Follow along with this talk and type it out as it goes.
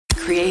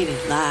Created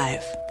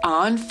live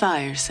on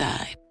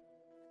Fireside.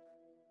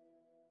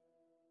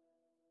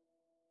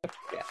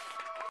 Yeah.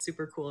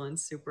 Super cool and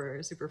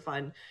super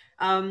fun.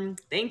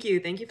 Thank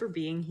you for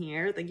being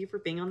here. Thank you for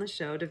being on the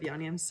show,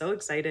 Devyani. I'm so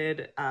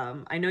excited.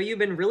 I know you've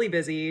been really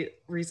busy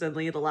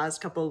recently, the last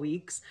couple of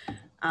weeks.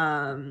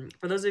 For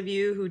those of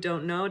you who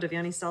don't know,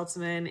 Devyani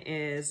Saltzman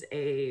is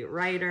a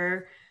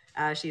writer.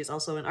 She is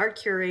also an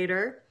art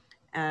curator.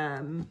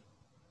 And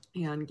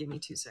give me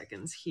 2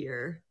 seconds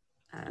here.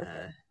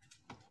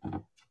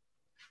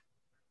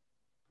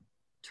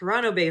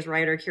 Toronto-based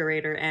writer,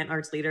 curator, and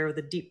arts leader with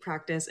a deep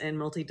practice in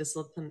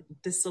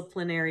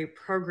multidisciplinary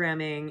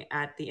programming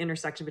at the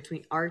intersection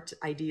between art,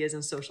 ideas,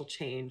 and social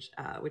change,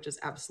 which is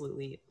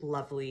absolutely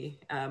lovely.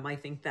 I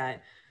think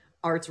that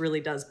arts really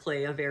does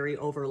play a very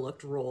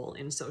overlooked role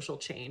in social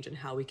change and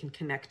how we can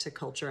connect to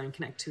culture and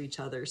connect to each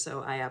other.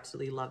 So I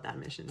absolutely love that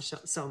mission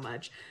so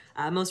much.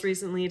 Most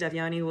recently,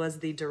 Devyani was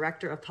the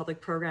director of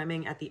public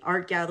programming at the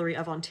Art Gallery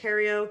of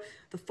Ontario,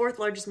 the 4th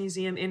largest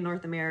museum in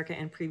North America,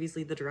 and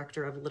previously the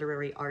director of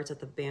literary arts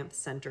at the Banff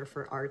Centre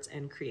for Arts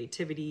and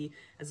Creativity,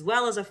 as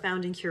well as a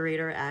founding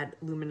curator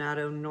at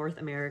Luminato, North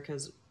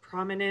America's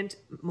prominent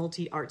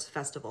multi-arts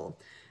festival.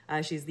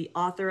 She's the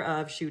author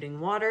of Shooting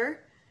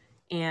Water,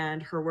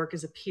 and her work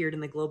has appeared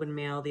in the Globe and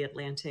Mail, The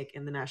Atlantic,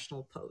 and the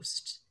National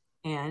Post,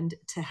 and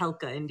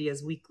Tehelka,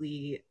 India's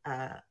weekly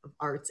of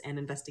arts and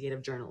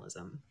investigative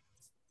journalism.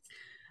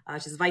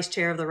 She's vice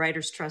chair of the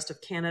Writers' Trust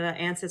of Canada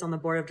and sits on the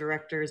board of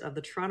directors of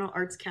the Toronto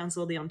Arts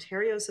Council, the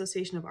Ontario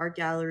Association of Art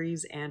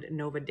Galleries, and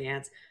Nova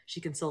Dance. She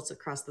consults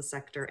across the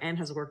sector and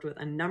has worked with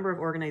a number of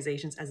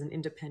organizations as an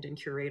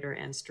independent curator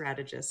and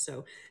strategist.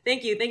 So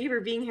thank you for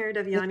being here,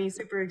 Devyani.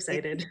 Super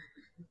excited.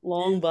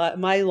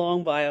 My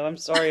long bio. I'm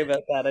sorry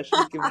about that. I should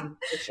have given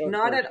a short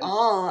Not version. at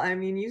all. I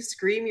mean, you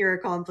scream your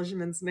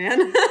accomplishments,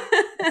 man.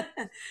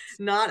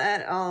 Not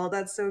at all.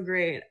 That's so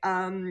great.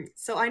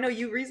 So I know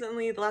you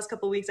recently, the last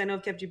couple of weeks, I know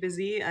I've kept you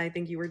busy. I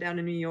think you were down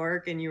in New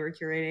York and you were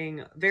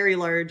curating a very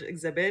large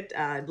exhibit.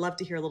 I'd love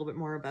to hear a little bit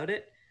more about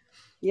it.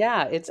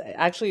 Yeah, it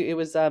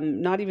was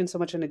not even so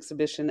much an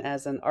exhibition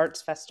as an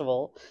arts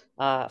festival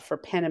for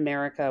PEN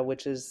America,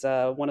 which is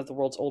one of the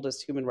world's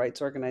oldest human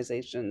rights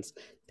organizations.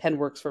 PEN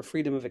works for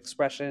freedom of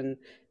expression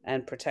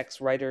and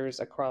protects writers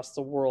across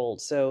the world.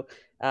 So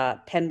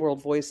PEN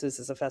World Voices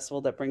is a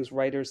festival that brings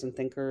writers and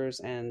thinkers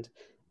and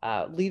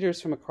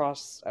leaders from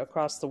across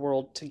the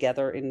world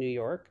together in New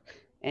York.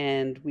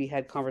 And we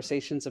had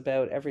conversations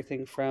about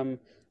everything from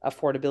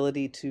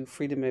affordability to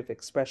freedom of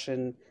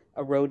expression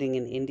eroding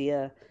in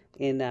India,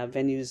 in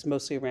venues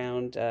mostly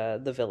around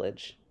the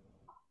village.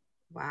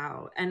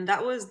 Wow. And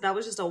that was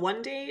just a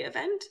 1-day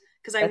event?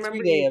 Because I A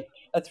remember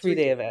a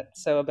 3-day event.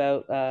 So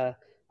about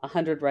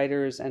 100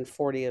 writers and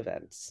 40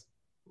 events.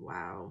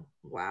 Wow.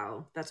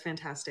 That's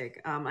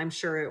fantastic. I'm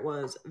sure it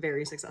was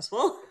very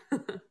successful.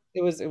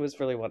 It was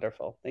really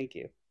wonderful. Thank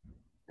you.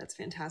 That's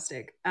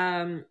fantastic.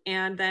 And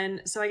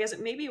then, so I guess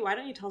maybe why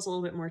don't you tell us a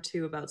little bit more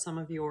too about some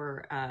of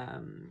your,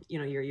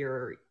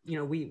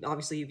 we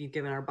obviously you've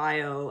given our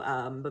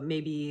bio, but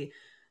maybe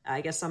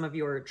I guess some of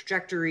your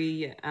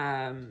trajectory,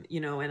 and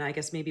I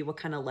guess maybe what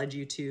kind of led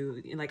you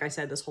to, like I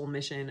said, this whole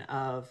mission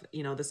of,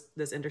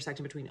 this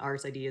intersection between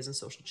arts, ideas, and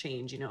social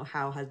change.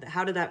 How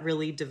did that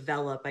really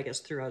develop, I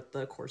guess, throughout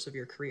the course of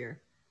your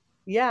career?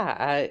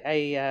 Yeah,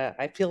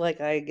 I feel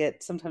like I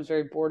get sometimes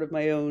very bored of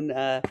my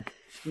own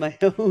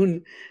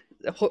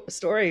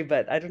story,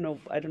 but I don't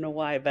know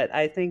why. But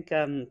I think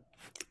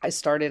I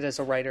started as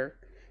a writer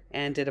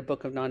and did a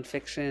book of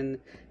nonfiction,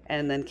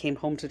 and then came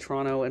home to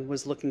Toronto and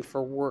was looking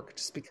for work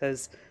just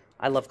because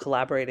I love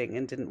collaborating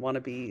and didn't want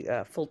to be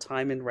full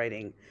time in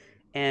writing.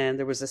 And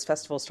there was this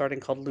festival starting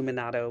called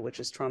Luminato, which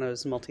is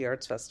Toronto's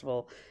multi-arts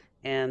festival,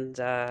 and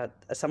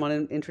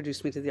someone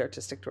introduced me to the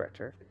artistic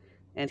director,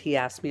 and he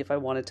asked me if I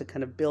wanted to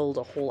kind of build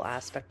a whole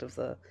aspect of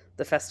the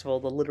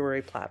festival, the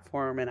literary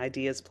platform and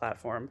ideas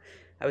platform.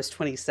 I was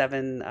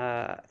 27,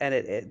 and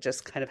it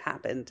just kind of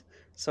happened.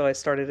 So I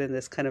started in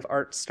this kind of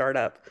art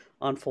startup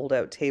on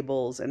fold-out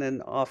tables in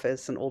an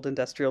office, an old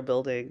industrial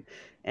building,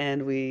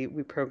 and we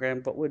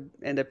programmed what would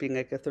end up being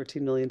like a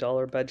 $13 million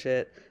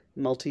budget,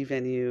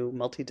 multi-venue,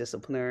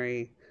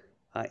 multidisciplinary,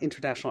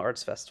 international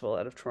arts festival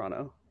out of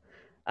Toronto.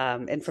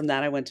 And from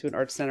that, I went to an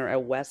art center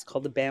out west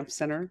called the Banff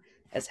Center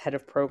as head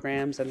of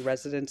programs and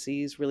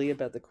residencies, really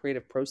about the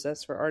creative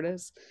process for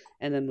artists,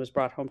 and then was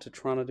brought home to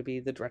Toronto to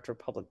be the director of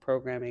public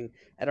programming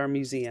at our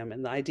museum.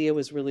 And the idea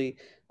was really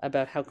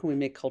about how can we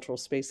make cultural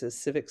spaces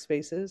civic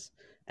spaces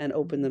and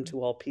open them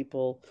to all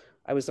people.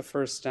 I was the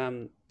first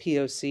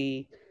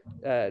POC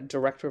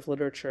director of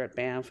literature at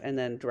Banff, and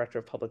then director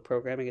of public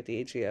programming at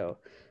the AGO.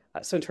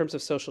 So in terms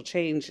of social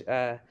change,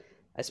 I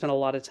spent a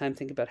lot of time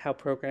thinking about how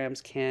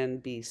programs can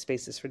be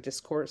spaces for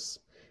discourse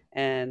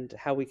and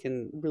how we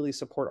can really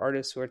support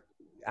artists who are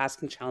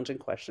asking challenging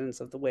questions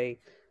of the way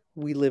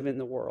we live in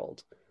the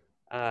world.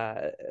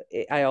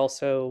 I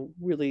also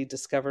really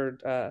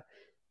discovered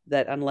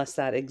that unless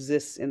that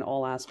exists in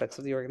all aspects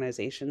of the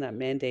organization, that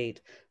mandate,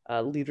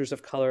 leaders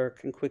of color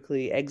can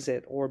quickly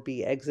exit or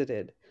be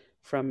exited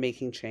from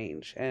making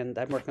change. And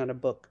I'm working on a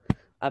book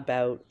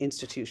about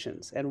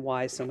institutions and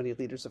why so many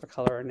leaders of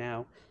color are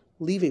now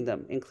leaving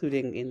them,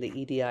 including in the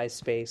EDI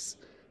space.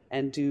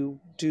 And do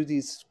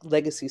these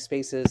legacy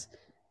spaces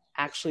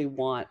actually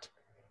want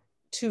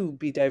to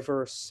be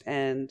diverse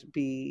and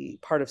be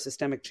part of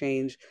systemic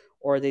change,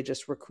 or are they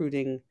just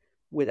recruiting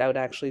without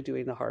actually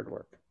doing the hard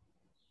work?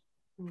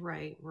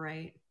 Right,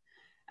 right.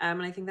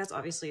 And I think that's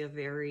obviously a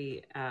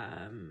very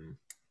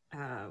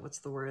what's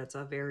the word? It's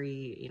a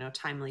very,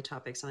 timely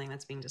topic, something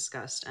that's being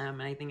discussed.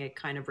 And I think it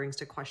kind of brings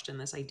to question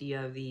this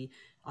idea of the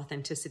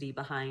authenticity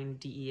behind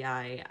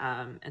DEI.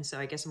 And so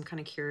I guess I'm kind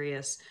of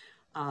curious,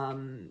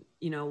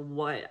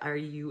 what are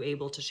you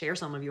able to share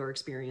some of your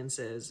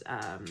experiences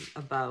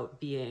about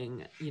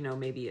being,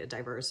 maybe a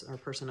diverse or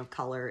person of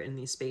color in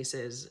these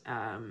spaces?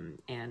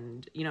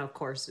 And, of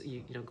course,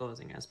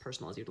 going as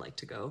personal as you'd like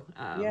to go.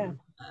 Yeah.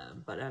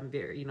 But I'm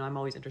very, I'm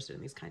always interested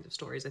in these kinds of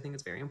stories. I think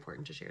it's very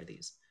important to share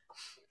these.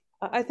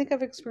 I think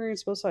I've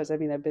experienced both sides. I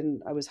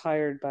mean, I was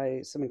hired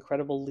by some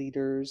incredible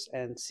leaders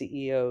and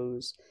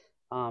CEOs,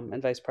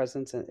 and vice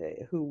presidents,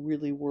 who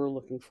really were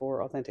looking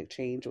for authentic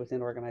change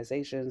within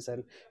organizations,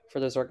 and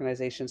for those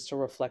organizations to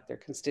reflect their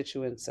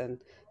constituents,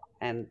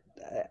 and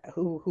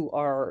who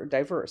are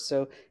diverse.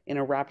 So in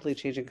a rapidly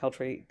changing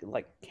country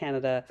like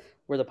Canada,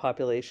 where the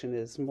population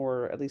is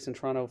more, at least in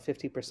Toronto,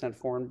 50%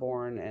 foreign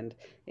born, and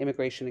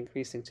immigration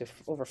increasing to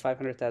over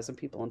 500,000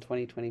 people in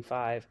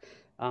 2025,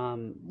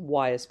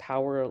 why is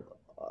power,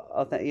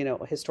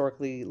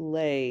 historically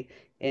lay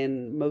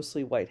in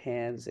mostly white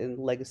hands in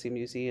legacy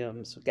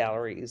museums,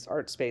 galleries,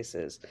 art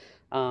spaces.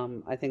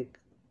 I think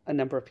a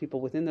number of people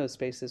within those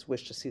spaces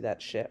wish to see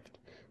that shift.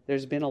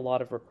 There's been a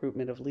lot of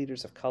recruitment of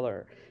leaders of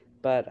color,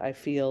 but I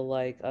feel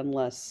like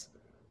unless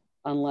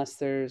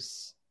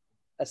there's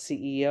a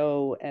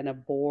CEO and a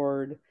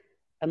board,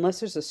 unless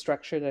there's a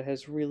structure that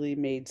has really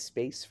made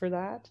space for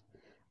that,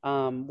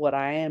 what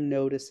I am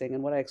noticing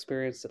and what I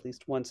experienced at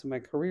least once in my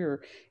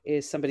career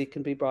is somebody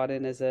can be brought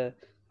in as a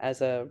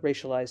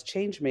racialized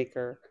change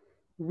maker,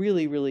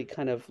 really, really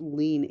kind of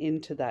lean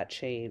into that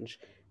change.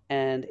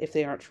 And if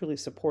they aren't truly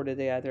supported,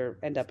 they either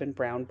end up in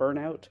brown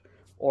burnout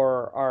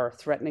or are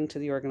threatening to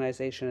the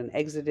organization and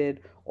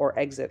exited, or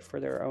exit for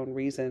their own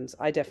reasons.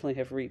 I definitely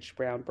have reached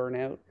brown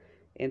burnout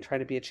in trying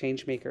to be a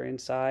change maker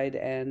inside,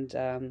 and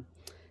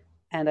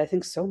I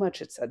think so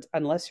much, it's,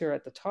 unless you're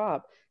at the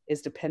top,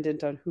 is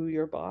dependent on who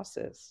your boss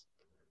is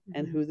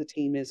and Mm-hmm. who the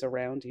team is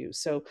around you.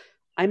 So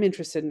I'm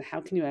interested in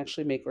how can you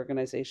actually make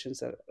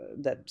organizations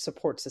that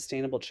support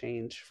sustainable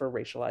change for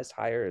racialized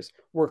hires,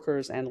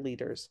 workers, and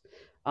leaders.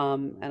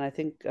 And I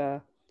think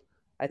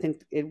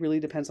it really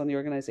depends on the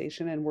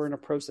organization, and we're in a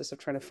process of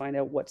trying to find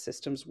out what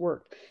systems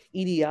work.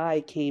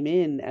 EDI came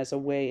in as a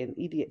way, and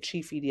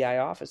chief EDI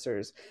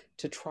officers,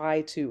 to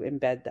try to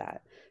embed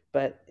that.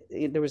 But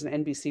there was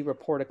an NBC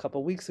report a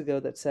couple of weeks ago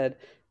that said,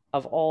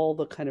 of all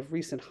the kind of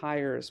recent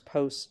hires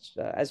post,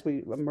 as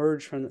we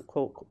emerge from the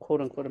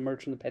quote unquote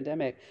emerge from the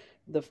pandemic,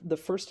 the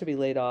first to be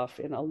laid off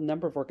in a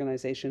number of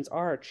organizations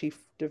are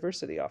chief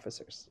diversity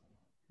officers.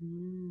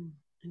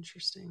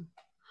 Interesting.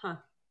 Huh.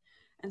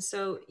 And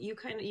so you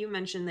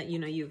mentioned that,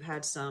 you've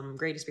had some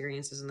great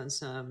experiences and then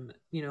some,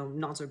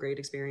 not so great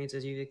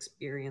experiences. You've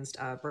experienced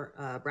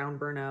brown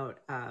burnout.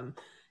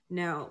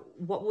 Now,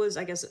 what was,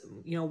 I guess,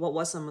 what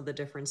was some of the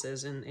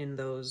differences in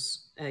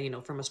those,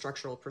 from a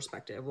structural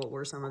perspective? What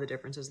were some of the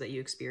differences that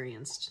you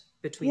experienced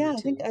between Yeah,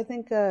 the two? I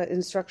think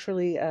in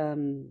structurally,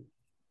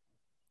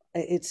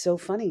 it's so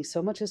funny.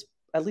 So much is,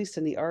 at least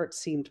in the arts,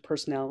 seemed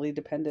personality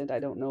dependent. I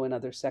don't know in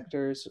other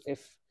sectors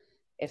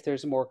if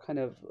there's more kind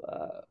of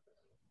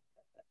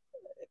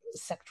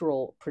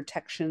sectoral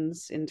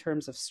protections in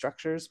terms of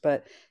structures,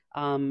 but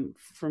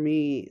for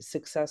me,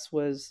 success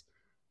was,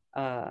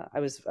 I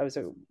was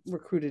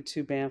recruited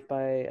to Banff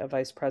by a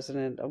vice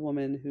president, a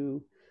woman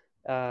who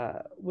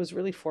was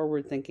really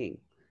forward thinking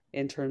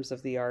in terms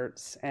of the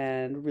arts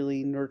and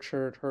really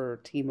nurtured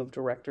her team of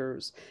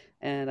directors.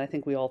 And I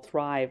think we all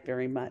thrive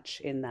very much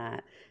in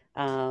that.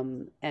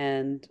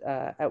 And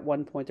at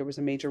one point, there was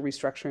a major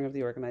restructuring of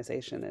the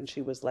organization, and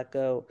she was let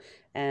go.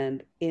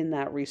 And in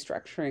that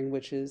restructuring,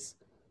 which is,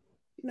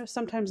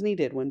 sometimes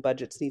needed when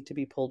budgets need to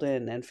be pulled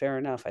in, and fair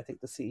enough, I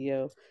think the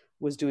CEO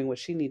was doing what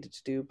she needed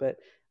to do, but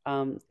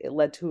it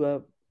led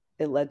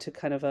to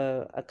kind of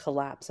a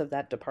collapse of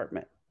that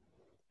department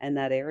and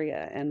that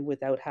area. And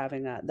without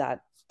having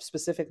that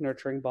specific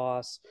nurturing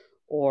boss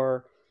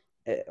or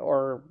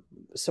or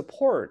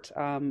support,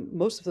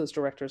 most of those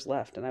directors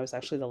left, and I was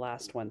actually the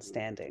last one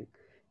standing.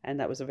 And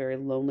that was a very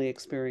lonely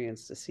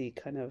experience to see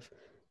kind of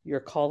your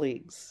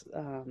colleagues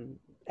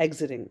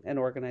exiting an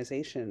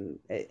organization.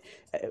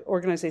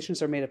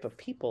 Organizations are made up of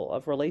people,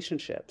 of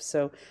relationships.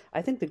 So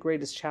I think the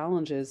greatest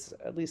challenge is,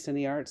 at least in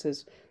the arts,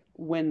 is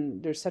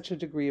when there's such a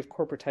degree of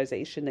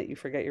corporatization that you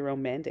forget your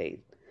own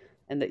mandate,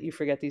 and that you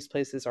forget these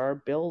places are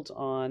built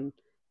on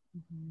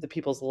Mm-hmm. the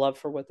people's love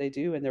for what they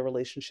do and their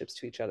relationships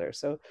to each other.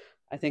 So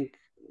I think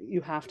you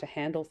have to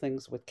handle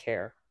things with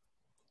care.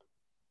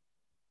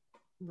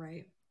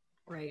 Right.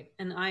 Right.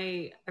 And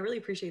I really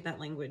appreciate that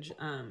language,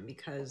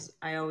 because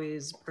I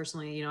always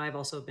personally, I've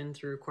also been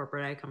through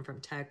corporate. I come from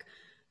tech.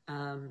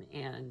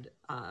 And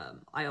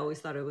I always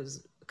thought it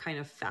was kind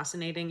of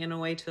fascinating in a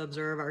way to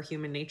observe our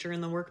human nature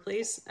in the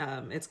workplace.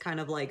 It's kind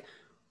of like,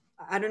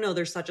 I don't know,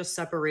 there's such a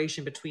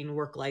separation between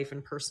work life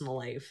and personal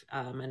life.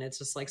 And it's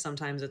just like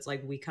sometimes it's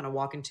like we kind of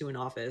walk into an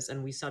office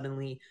and we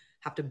suddenly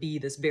have to be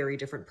this very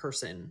different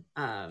person.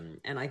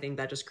 And I think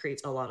that just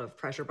creates a lot of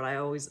pressure. But I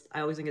always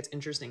think it's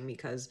interesting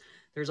because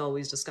there's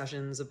always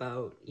discussions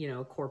about,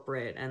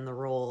 corporate and the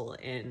role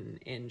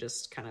in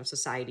just kind of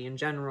society in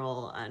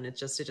general. And it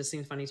just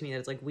seems funny to me that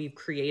it's like we've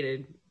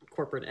created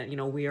corporate,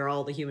 and we are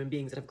all the human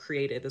beings that have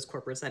created this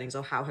corporate setting.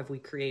 So how have we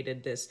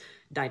created this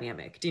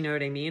dynamic? Do you know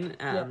what I mean?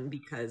 Yeah.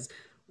 Because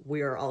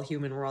we are all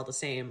human, we're all the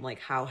same.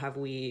 Like, how have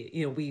we,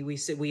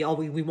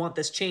 we want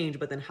this change,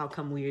 but then how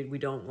come we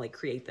don't like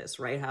create this,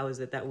 right? How is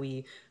it that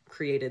we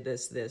created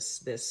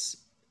this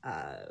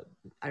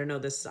I don't know,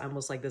 this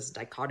almost like this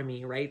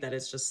dichotomy, right? That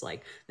it's just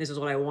like, this is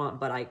what I want,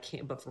 but I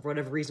can't, but for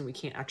whatever reason, we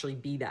can't actually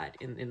be that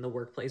in the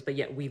workplace. But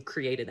yet we've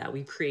created that.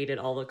 We've created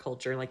all the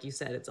culture. And like you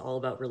said, it's all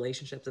about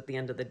relationships at the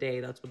end of the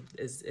day. That's what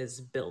is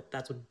built.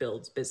 That's what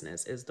builds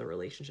business, is the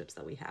relationships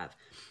that we have.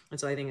 And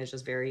so I think it's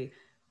just very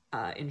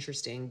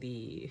interesting,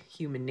 the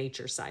human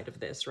nature side of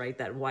this, right?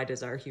 That why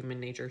does our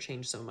human nature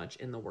change so much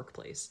in the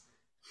workplace?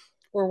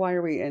 Or why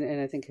are we, and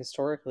I think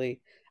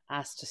historically,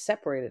 asked to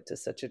separate it to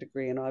such a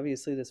degree? And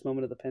obviously, this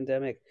moment of the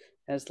pandemic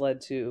has led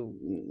to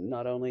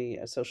not only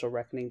a social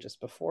reckoning just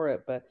before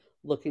it, but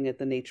looking at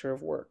the nature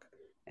of work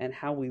and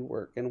how we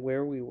work and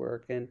where we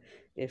work. And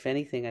if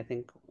anything, I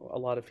think a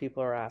lot of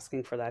people are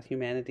asking for that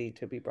humanity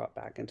to be brought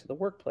back into the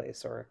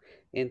workplace, or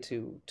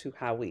into to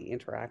how we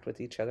interact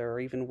with each other, or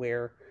even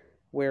where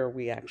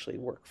we actually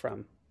work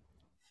from.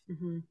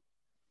 Mm-hmm.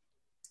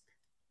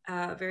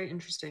 Very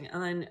interesting.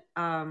 And then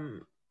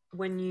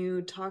when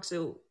you talk,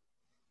 so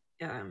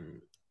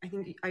I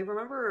think I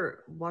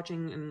remember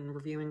watching and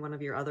reviewing one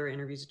of your other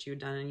interviews that you had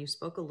done, and you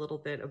spoke a little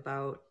bit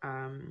about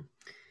um,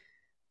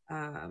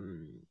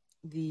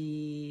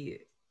 the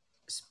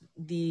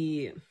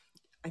the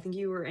I think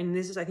you were, and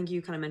this is, I think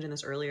you kind of mentioned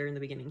this earlier in the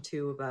beginning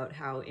too, about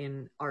how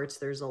in arts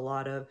there's a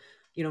lot of,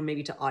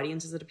 maybe to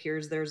audiences it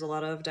appears there's a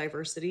lot of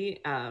diversity,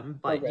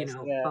 but Progress,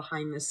 yeah.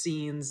 behind the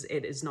scenes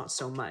it is not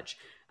so much.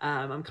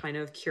 I'm kind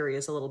of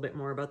curious a little bit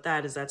more about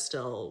that. Is that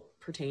still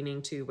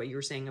pertaining to what you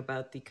were saying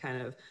about the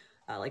kind of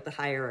like the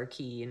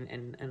hierarchy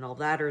and all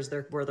that, or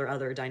were there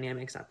other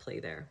dynamics at play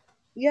there?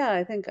 Yeah,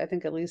 I think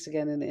at least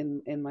again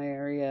in my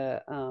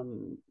area,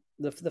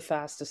 the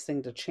fastest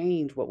thing to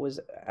change what was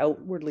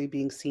outwardly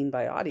being seen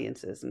by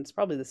audiences, and it's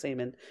probably the same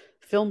in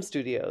film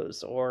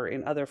studios or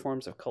in other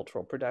forms of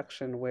cultural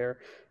production, where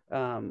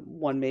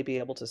one may be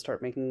able to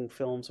start making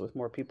films with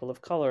more people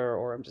of color.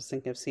 Or I'm just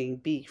thinking of seeing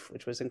Beef,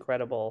 which was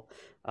incredible,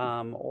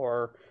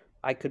 or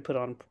I could put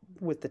on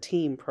with the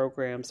team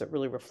programs that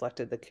really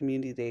reflected the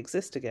community they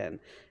exist again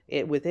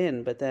it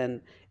within, but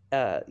then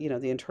the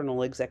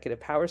internal executive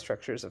power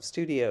structures of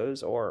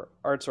studios or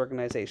arts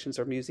organizations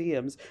or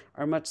museums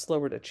are much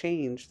slower to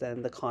change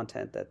than the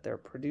content that they're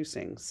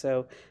producing.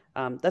 So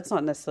that's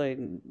not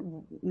necessarily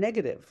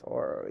negative,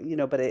 or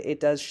but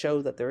it does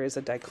show that there is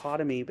a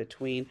dichotomy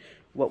between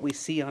what we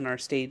see on our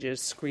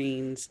stages,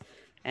 screens,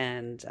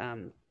 and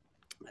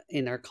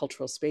in our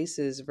cultural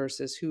spaces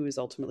versus who is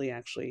ultimately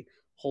actually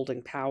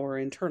holding power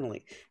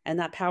internally. And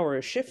that power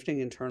is shifting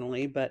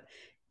internally, but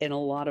in a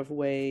lot of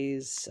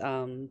ways,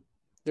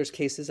 there's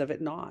cases of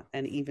it not,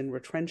 and even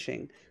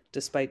retrenching,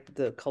 despite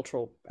the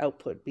cultural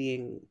output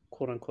being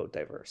quote unquote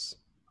diverse.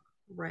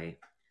 Right.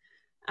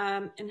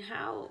 And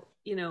how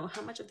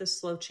much of this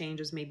slow change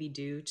is maybe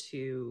due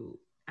to,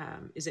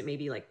 is it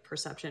maybe like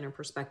perception or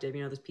perspective?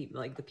 This people,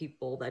 like the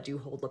people that do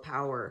hold the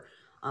power.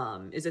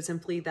 Is it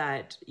simply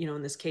that,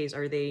 in this case,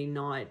 are they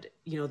not,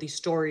 these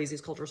stories,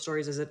 these cultural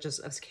stories, is it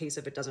just a case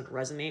of it doesn't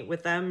resonate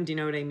with them? Do you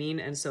know what I mean?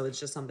 And so it's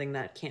just something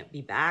that can't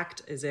be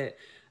backed. Is it,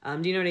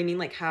 do you know what I mean?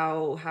 Like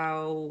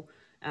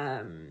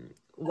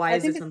why I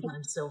is think it it's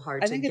sometimes so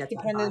hard I to think it's get that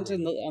dependent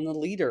buy-in? on the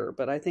leader,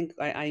 but I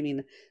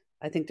mean,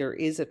 I think there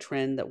is a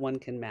trend that one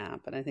can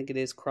map, and I think it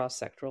is cross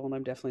sectoral, and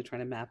I'm definitely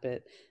trying to map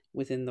it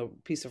within the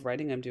piece of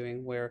writing I'm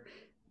doing, where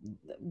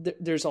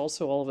there's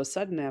also all of a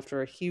sudden,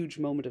 after a huge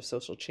moment of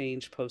social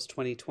change post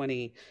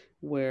 2020,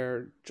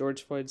 where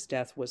George Floyd's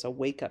death was a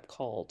wake up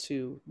call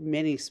to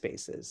many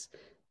spaces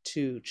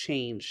to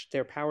change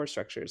their power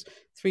structures.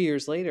 3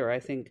 years later, I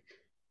think,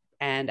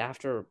 and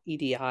after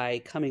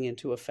EDI coming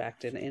into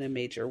effect in a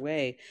major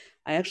way,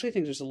 I actually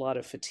think there's a lot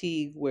of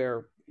fatigue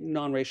where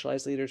non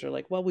racialized leaders are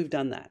like, well, we've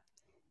done that.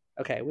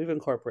 Okay, we've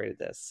incorporated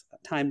this.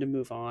 Time to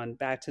move on,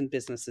 back to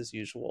business as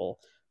usual.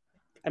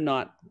 I'm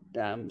not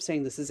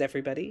saying this is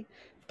everybody,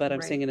 but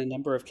I'm saying Right. in a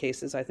number of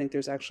cases, I think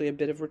there's actually a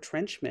bit of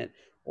retrenchment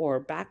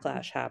or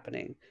backlash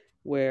happening,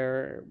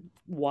 where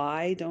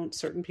why don't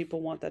certain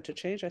people want that to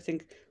change? I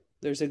think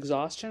there's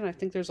exhaustion. I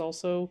think there's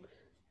also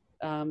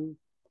um,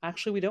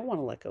 actually we don't want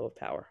to let go of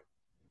power.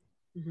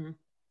 Mm-hmm.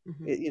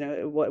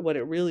 Mm-hmm. What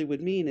it really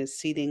would mean is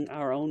ceding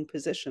our own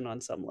position on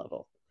some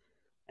level.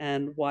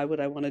 And why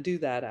would I want to do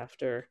that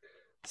after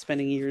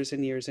spending years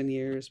and years and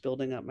years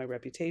building up my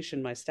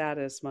reputation, my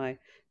status, my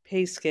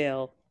pay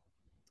scale?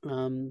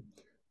 um,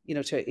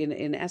 to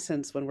in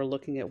essence, when we're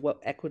looking at what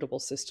equitable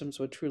systems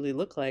would truly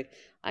look like,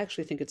 I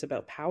actually think it's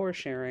about power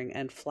sharing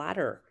and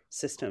flatter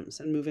systems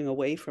and moving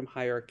away from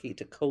hierarchy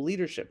to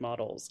co-leadership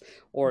models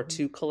or Mhm.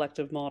 to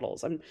collective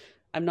models.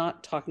 I'm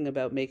not talking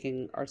about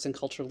making arts and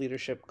culture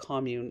leadership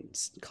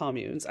communes.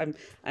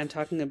 I'm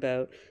talking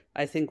about,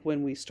 I think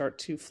when we start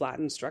to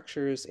flatten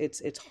structures,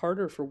 it's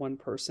harder for one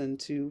person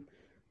to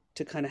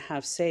kind of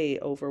have say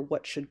over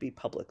what should be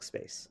public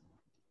space.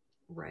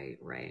 Right,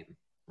 right,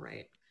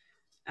 right.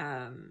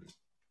 Um,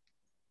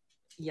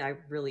 yeah, I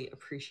really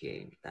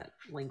appreciate that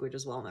language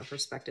as well, and that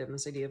perspective, and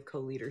this idea of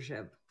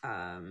co-leadership.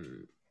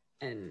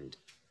 And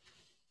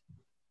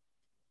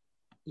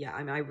yeah, I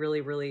mean, I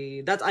really,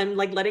 really, that's, I'm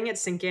like letting it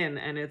sink in,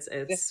 and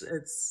Yeah.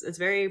 it's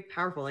very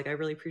powerful. Like, I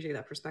really appreciate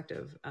that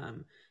perspective.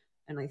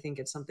 And I think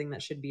it's something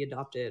that should be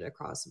adopted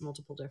across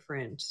multiple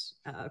different,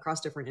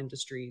 across different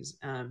industries.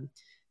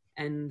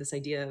 And this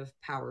idea of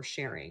power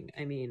sharing,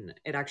 I mean,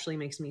 it actually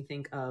makes me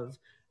think of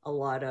a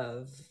lot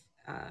of,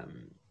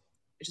 um,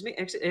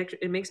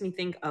 it makes me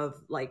think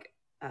of like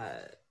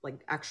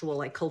actual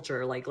like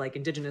culture, like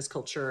indigenous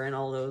culture and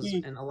all those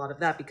Mm. and a lot of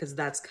that, because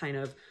that's kind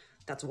of,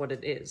 that's what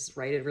it is,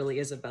 right? It really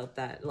is about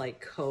that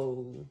like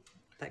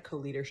that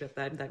co-leadership,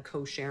 that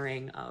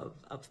co-sharing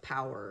of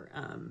power,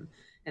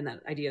 and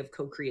that idea of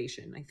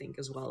co-creation, I think,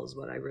 as well, as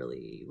what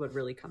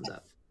really comes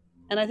up.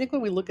 And I think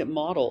when we look at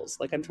models,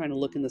 like I'm trying to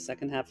look in the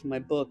second half of my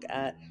book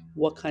at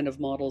what kind of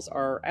models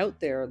are out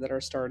there that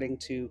are starting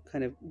to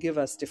kind of give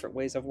us different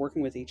ways of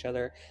working with each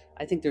other.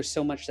 I think there's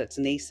so much that's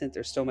nascent,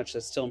 there's so much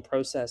that's still in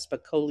process,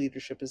 but co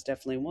leadership is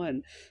definitely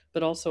one.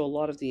 But also, a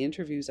lot of the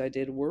interviews I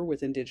did were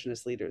with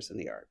Indigenous leaders in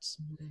the arts.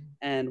 Mhm.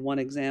 And one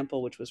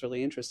example, which was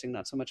really interesting,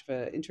 not so much of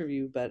an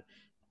interview, but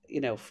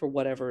for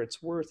whatever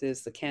it's worth,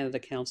 is the Canada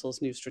Council's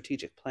new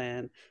strategic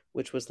plan,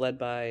 which was led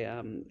by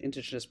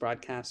Indigenous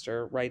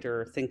broadcaster,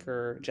 writer,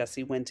 thinker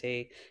Jesse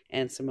Wente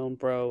and Simone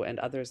Bro and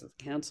others at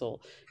the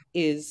council,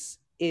 is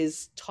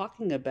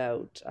talking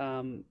about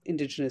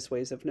Indigenous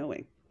ways of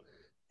knowing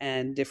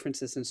and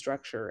differences in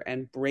structure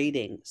and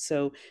braiding.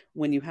 So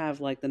when you have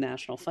like the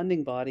national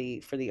funding body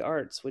for the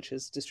arts, which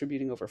is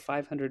distributing over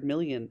 500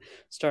 million,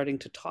 starting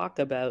to talk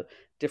about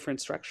different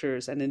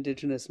structures and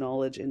indigenous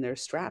knowledge in their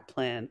strat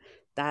plan,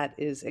 that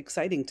is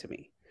exciting to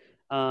me.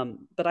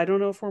 But I don't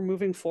know if we're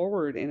moving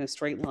forward in a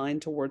straight line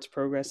towards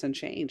progress and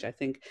change. I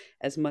think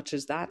as much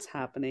as that's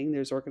happening,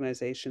 there's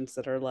organizations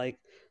that are like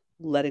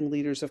letting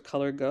leaders of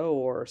color go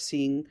or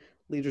seeing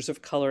leaders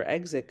of color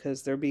exit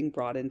because they're being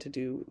brought in to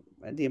do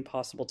the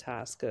impossible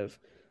task of,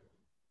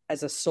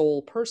 as a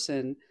sole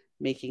person,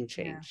 making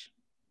Yeah, change.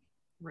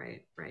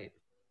 right, right.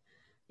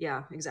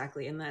 Yeah,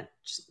 exactly. And that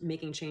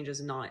making change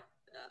is not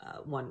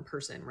one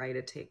person, right?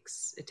 It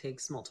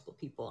takes multiple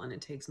people, and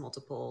it takes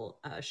multiple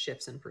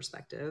shifts in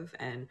perspective,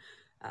 and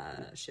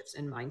shifts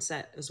in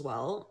mindset as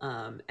well.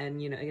 And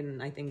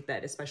and I think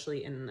that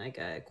especially in like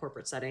a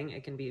corporate setting,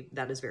 it can be,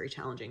 that is very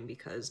challenging,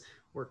 because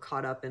we're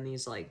caught up in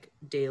these like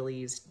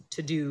dailies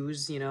to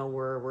dos.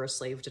 We're a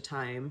slave to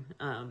time,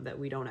 that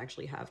we don't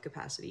actually have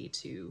capacity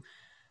to,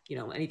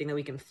 anything that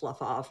we can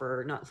fluff off,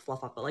 or not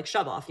fluff off, but like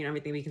shove off,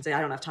 everything we can say,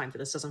 I don't have time for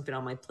this, doesn't fit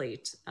on my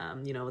plate.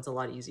 It's a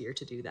lot easier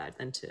to do that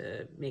than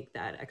to make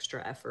that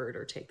extra effort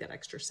or take that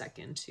extra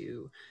second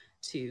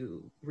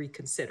to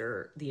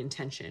reconsider the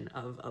intention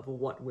of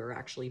what we're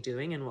actually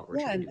doing and what we're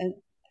Yeah, trying to.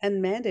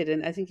 and mandate.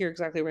 And I think you're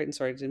exactly right. And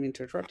sorry, I didn't mean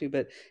to interrupt you,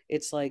 but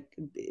it's like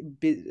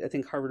I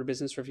think Harvard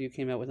Business Review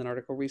came out with an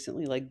article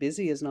recently, like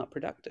busy is not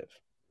productive.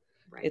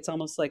 Right. It's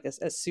almost like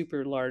a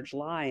super large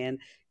lie.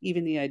 And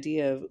even the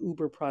idea of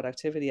uber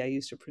productivity, I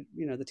used to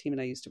the team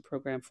and I used to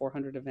program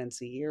 400 events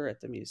a year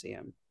at the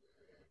museum.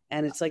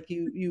 And it's like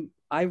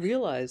I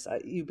realize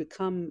you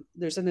become,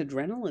 there's an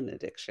adrenaline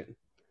addiction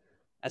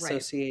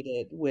Right.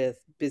 associated with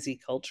busy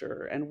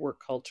culture and work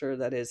culture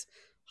that is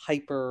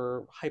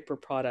hyper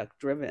product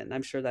driven.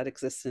 I'm sure that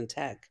exists in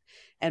tech.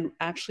 And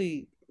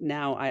actually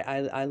now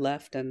I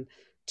left, and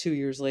 2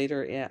 years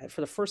later, yeah,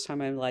 for the first time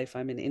in my life,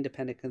 I'm an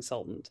independent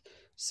consultant.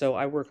 So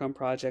I work on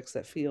projects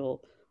that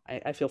feel,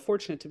 I feel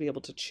fortunate to be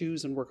able to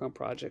choose and work on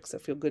projects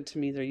that feel good to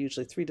me. They're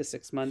usually 3 to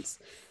 6 months,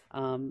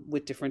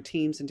 with different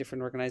teams and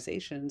different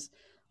organizations.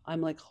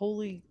 I'm like,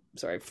 holy,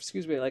 sorry,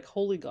 excuse me, like,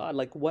 holy God,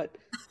 like what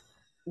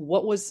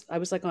was, I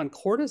was like on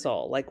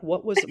cortisol, like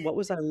what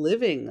was I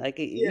living like?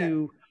 Yeah.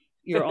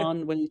 You're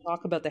on, when you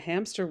talk about the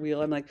hamster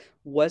wheel, I'm like,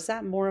 was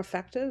that more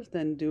effective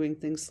than doing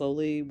things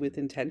slowly with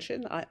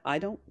intention? I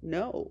don't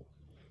know.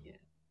 Yeah.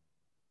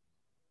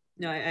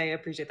 No, I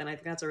appreciate that. I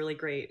think that's a really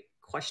great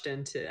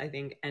question to, I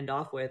think, end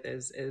off with,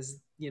 is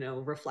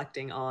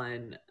reflecting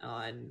on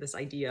this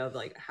idea of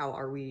like, how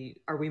are we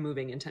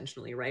moving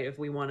intentionally, right? If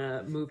we want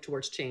to move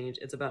towards change,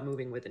 it's about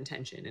moving with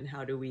intention, and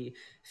how do we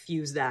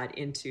fuse that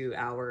into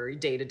our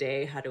day to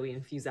day? How do we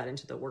infuse that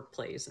into the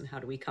workplace, and how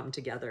do we come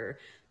together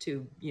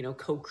to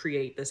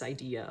co-create this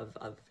idea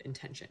of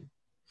intention?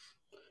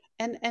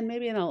 And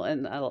maybe, and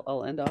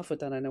I'll end off with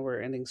that. I know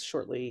we're ending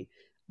shortly,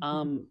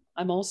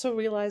 I'm also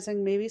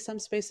realizing maybe some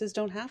spaces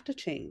don't have to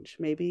change.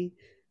 Maybe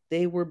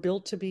they were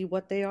built to be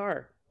what they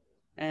are.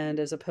 And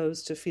as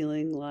opposed to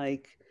feeling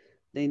like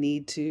they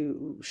need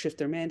to shift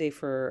their mandate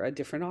for a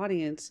different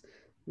audience,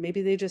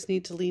 maybe they just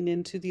need to lean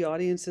into the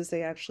audiences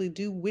they actually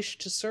do wish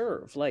to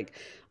serve. Like,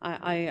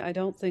 I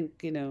don't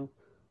think,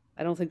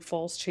 I don't think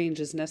false change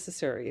is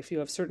necessary. If you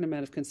have a certain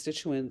amount of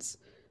constituents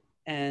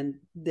and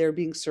they're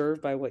being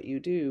served by what you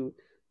do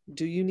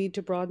you need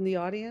to broaden the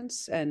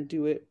audience and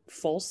do it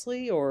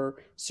falsely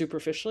or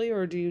superficially,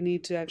 or do you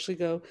need to actually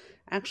go,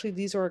 actually,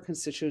 these are our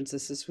constituents,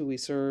 this is who we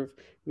serve,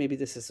 maybe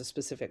this is a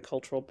specific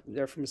cultural,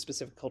 they're from a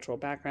specific cultural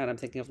background. I'm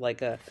thinking of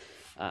like a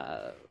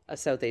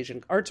South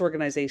Asian arts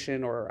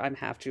organization, or I'm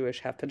half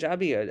Jewish, half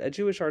Punjabi, a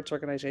Jewish arts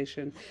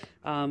organization.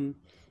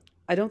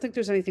 I don't think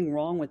there's anything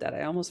wrong with that.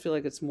 I almost feel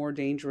like it's more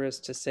dangerous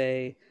to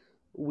say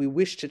we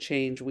wish to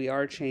change, we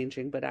are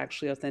changing, but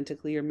actually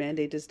authentically your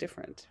mandate is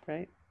different,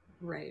 right?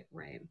 Right,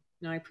 right.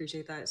 No, I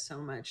appreciate that so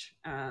much.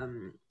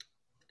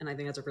 And I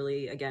think that's a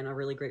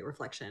really great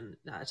reflection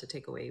to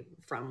take away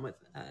from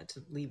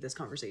to leave this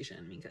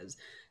conversation, because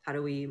how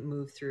do we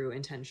move through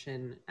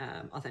intention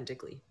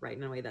authentically, right?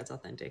 In a way that's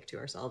authentic to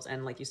ourselves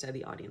and, like you said,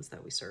 the audience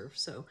that we serve.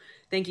 So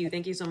thank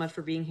you so much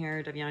for being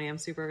here, Devyani. I'm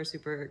super,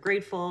 super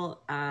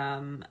grateful.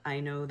 I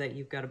know that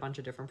you've got a bunch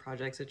of different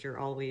projects that you're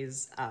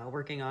always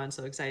working on.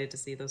 So excited to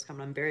see those come.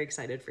 I'm very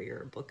excited for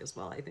your book as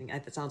well. I think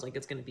it sounds like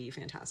it's going to be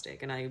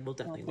fantastic, and I will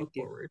definitely look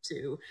forward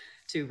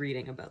to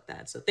reading about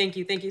that. So thank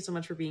you so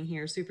much for being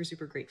here. Super,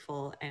 super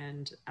grateful.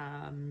 And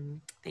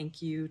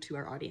thank you to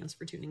our audience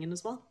for tuning in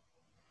as well.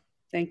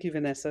 Thank you,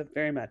 Vanessa,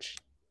 very much.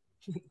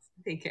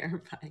 Take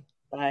care. Bye.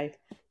 Bye.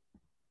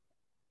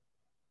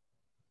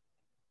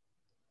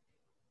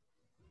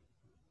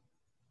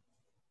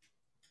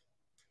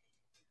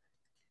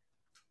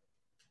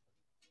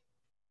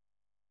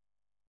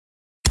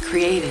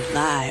 Created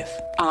live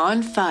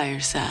on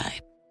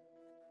Fireside.